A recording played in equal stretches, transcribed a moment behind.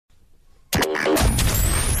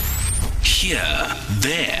Here,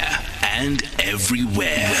 there, and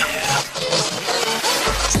everywhere.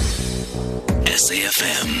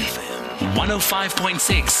 SAFM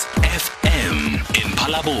 105.6 FM in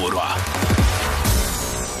Phalaborwa.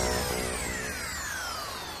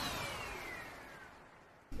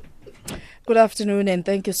 Good afternoon, and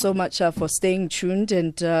thank you so much for staying tuned.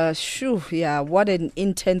 And what an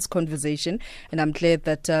intense conversation. And I'm glad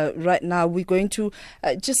that right now we're going to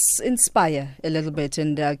just inspire a little bit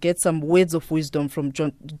and get some words of wisdom from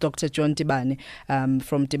Dr. John Tibane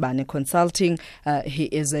from Tibane Consulting. He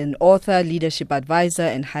is an author, leadership advisor,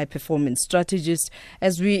 and high performance strategist.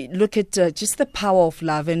 As we look at just the power of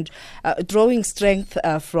love and drawing strength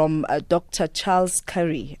from Dr. Charles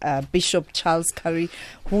Curry, Bishop Charles Curry,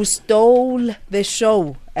 who stole the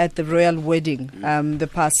show at the royal wedding the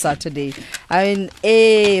past Saturday. I mean,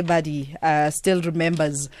 everybody still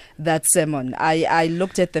remembers that sermon. I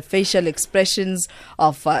looked at the facial expressions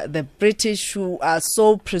of the British, who are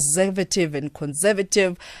so preservative and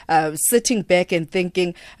conservative, sitting back and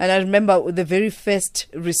thinking. And I remember the very first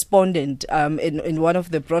respondent in one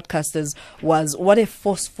of the broadcasters was, what a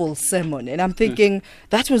forceful sermon. And I'm thinking,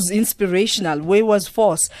 that was inspirational. Where was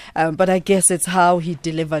force? But I guess it's how he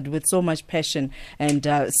delivered with so much passion and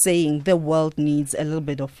saying the world needs a little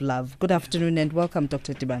bit of love. Good afternoon and welcome,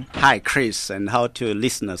 Dr. Tibane. Hi, Chris, and how to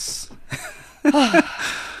listeners.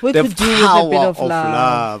 What The could do with a power bit of love?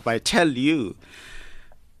 love, I tell you.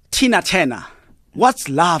 Tina, what's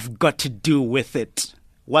love got to do with it?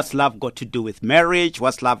 What's love got to do with marriage?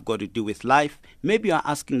 What's love got to do with life? Maybe you're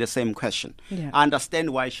asking the same question. Yeah. I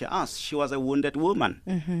understand why she asked. She was a wounded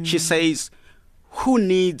woman. She says, who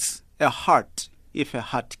needs a heart if a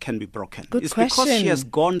heart can be broken? Good It's question. because she has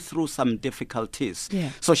gone through some difficulties. Yeah.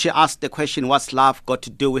 So she asked the question, what's love got to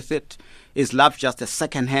do with it? Is love just a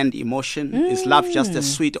second-hand emotion? Is love just a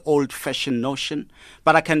sweet old-fashioned notion?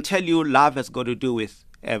 But I can tell you, love has got to do with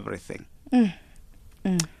everything.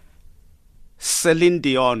 Celine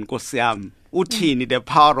Dion, Kosiam, Utini, the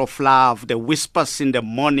power of love, the whispers in the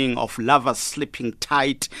morning of lovers sleeping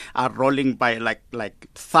tight are rolling by like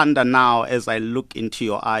thunder now as I look into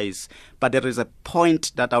your eyes. But there is a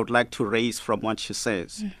point that I would like to raise from what she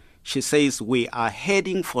says. She says, we are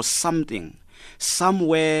heading for something,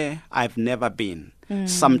 somewhere I've never been.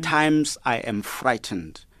 Sometimes I am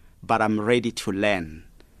frightened, but I'm ready to learn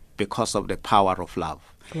because of the power of love.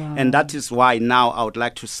 Wow. And that is why now I would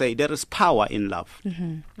like to say there is power in love.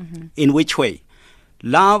 In which way?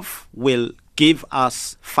 Love will give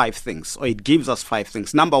us 5 things, or it gives us 5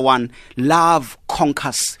 things. Number 1, love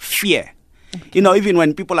conquers fear. You know, even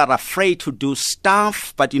when people are afraid to do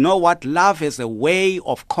stuff, but you know what? Love is a way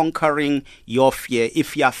of conquering your fear.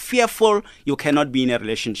 If you are fearful, you cannot be in a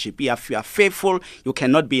relationship. If you are fearful, you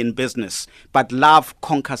cannot be in business. But love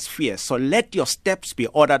conquers fear. So let your steps be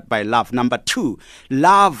ordered by love. Number 2,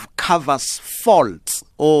 love covers faults.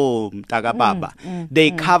 Oh, Mtaga Baba.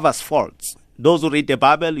 They covers faults. Those who read the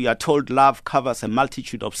Bible, you are told love covers a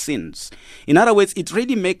multitude of sins. In other words, it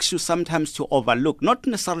really makes you sometimes to overlook, not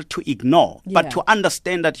necessarily to ignore, but to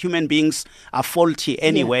understand that human beings are faulty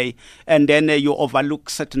anyway, and then you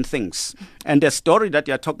overlook certain things. And the story that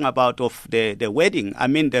you're talking about of the wedding, I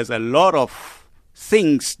mean, there's a lot of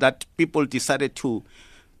things that people decided to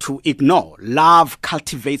ignore. Love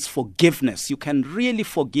cultivates forgiveness. You can really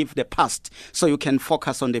forgive the past so you can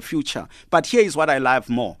focus on the future. But here is what I love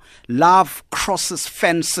more. Love crosses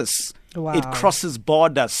fences. Wow. It crosses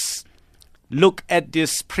borders. Look at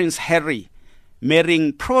this Prince Harry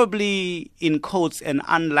marrying, probably in quotes, an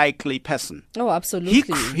unlikely person. Oh,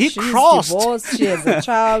 absolutely. He She's crossed. divorced. She has a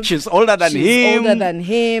child. She's older than him. She's older than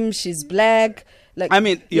him. She's black. Like, I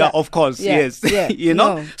mean, of course, yes. Yeah, You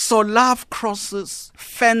know, no. so love crosses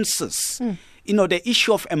fences. You know, the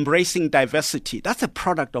issue of embracing diversity, that's a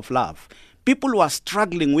product of love. People who are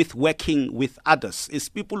struggling with working with others is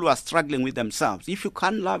people who are struggling with themselves. If you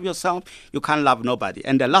can't love yourself, you can't love nobody.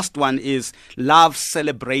 And the last one is love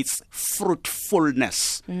celebrates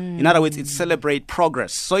fruitfulness. In other words, it celebrates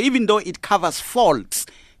progress. So even though it covers faults,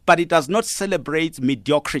 but it does not celebrate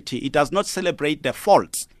mediocrity. It does not celebrate the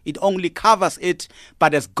faults. It only covers it,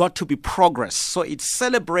 but there's got to be progress. So it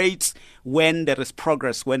celebrates when there is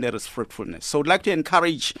progress, when there is fruitfulness. So I'd like to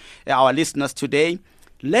encourage our listeners today,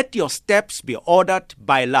 let your steps be ordered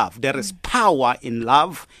by love. There is power in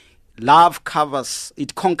love. Love conquers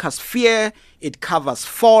fear, it covers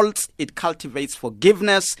faults, it cultivates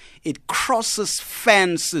forgiveness, it crosses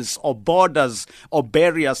fences or borders or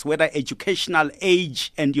barriers, whether educational,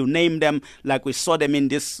 age, and you name them, like we saw them in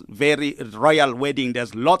this very royal wedding.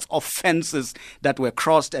 There's lots of fences that were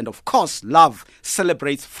crossed, and of course, love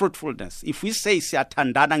celebrates fruitfulness. If we say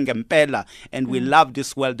siyathandana ngempela and we love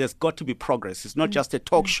this world, there's got to be progress. It's not just a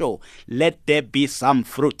talk show. Let there be some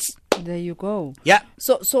fruits. There you go. Yeah.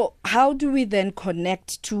 So how do we then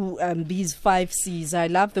connect to these 5 C's? I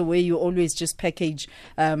love the way you always just package,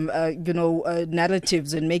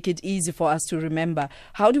 narratives and make it easy for us to remember.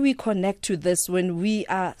 How do we connect to this when we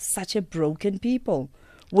are such a broken people,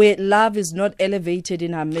 where love is not elevated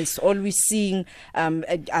in our midst? All we're seeing are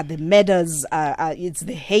the murders, it's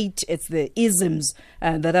the hate, it's the isms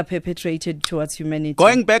that are perpetrated towards humanity.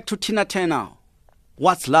 Going back to Tina Turner,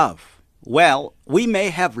 what's love? Well, we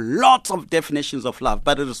may have lots of definitions of love,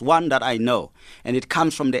 but it is one that I know, and it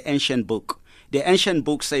comes from the ancient book. The ancient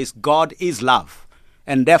book says God is love,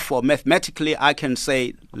 and therefore, mathematically, I can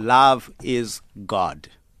say love is God.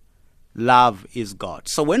 Love is God.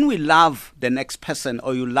 So when we love the next person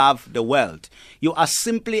or you love the world, you are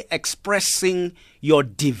simply expressing your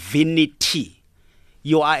divinity.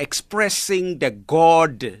 You are expressing the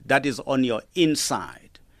God that is on your inside.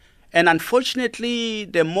 And unfortunately,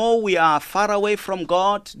 the more we are far away from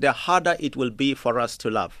God, the harder it will be for us to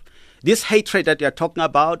love. This hatred that you're talking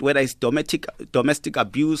about, whether it's domestic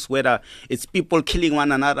abuse, whether it's people killing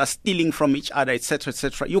one another, stealing from each other,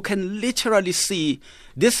 etc., you can literally see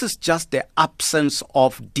this is just the absence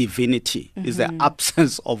of divinity, is the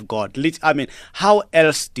absence of God. I mean, how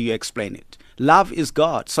else do you explain it? Love is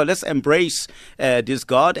God. So let's embrace this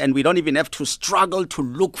God, and we don't even have to struggle to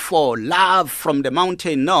look for love from the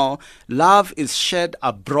mountain. No, love is shed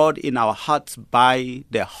abroad in our hearts by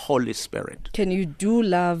the Holy Spirit. Can you do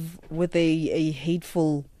love with a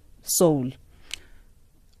hateful soul?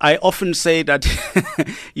 I often say that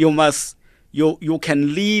you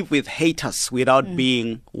can live with haters without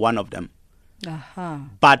being one of them.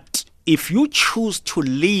 But if you choose to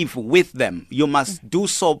live with them, you must do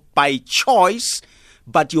so by choice,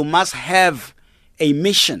 but you must have a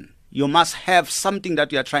mission. You must have something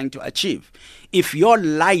that you are trying to achieve. If your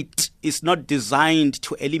light is not designed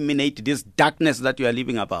to eliminate this darkness that you are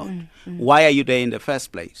living about, why are you there in the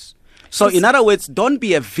first place? So in other words, don't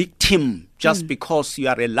be a victim just because you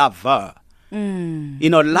are a lover.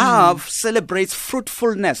 Love celebrates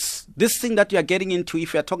fruitfulness. This thing that you are getting into,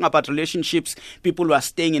 if you are talking about relationships, people who are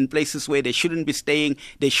staying in places where they shouldn't be staying,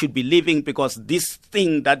 they should be living because this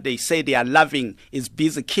thing that they say they are loving is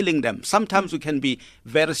busy killing them. Sometimes we can be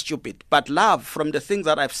very stupid. But love, from the things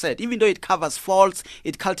that I've said, even though it covers faults,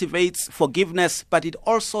 it cultivates forgiveness, but it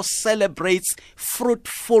also celebrates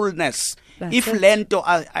fruitfulness. If lento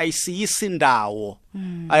I see sindawo,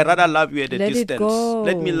 I rather love you at a distance.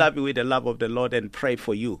 Let me love you with the love of the Lord and pray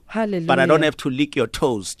for you. Hallelujah. But I don't have to lick your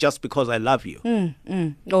toes just because I love you.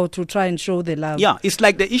 Or to try and show the love. Yeah, it's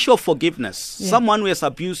like the issue of forgiveness. Yeah. Someone who has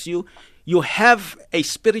abused you, you have a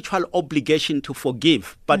spiritual obligation to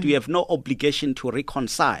forgive, but you have no obligation to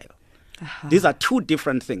reconcile. These are two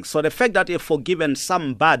different things. So the fact that you've forgiven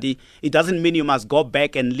somebody, it doesn't mean you must go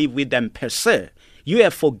back and live with them per se. You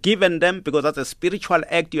have forgiven them because that's a spiritual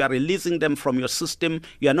act. You are releasing them from your system.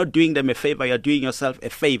 You are not doing them a favor. You are doing yourself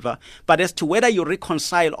a favor. But as to whether you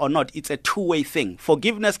reconcile or not, it's a two-way thing.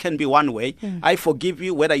 Forgiveness can be one way. I forgive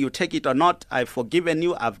you, whether you take it or not. I've forgiven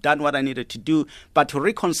you. I've done what I needed to do. But to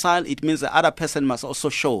reconcile, it means the other person must also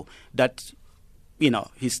show that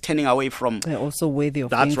he's turning away from. They're also worthy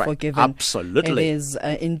of being forgiven. Absolutely. It is.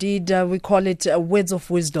 Indeed, we call it words of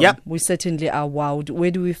wisdom. Yep. We certainly are wowed.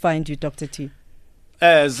 Where do we find you, Dr. T?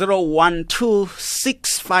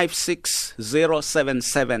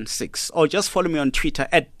 012-656-0776, or just follow me on Twitter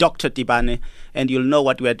at Dr. Tibane, and you'll know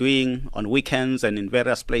what we're doing on weekends and in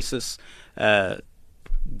various places.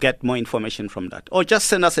 Get more information from that. Or just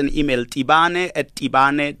send us an email,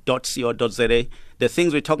 tibane@tibane.co.za. The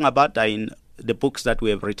things we're talking about are in the books that we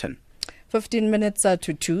have written. 15 minutes to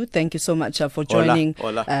 2. Thank you so much for joining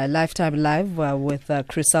Lifetime Live with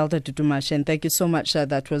Crisalda Dudumash. And thank you so much.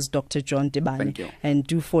 That was Dr. John Tibane. Thank you. And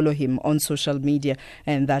do follow him on social media.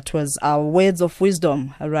 And that was our words of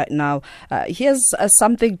wisdom right now. Here's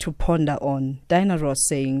something to ponder on. Diana Ross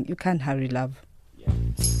saying, you can't hurry love.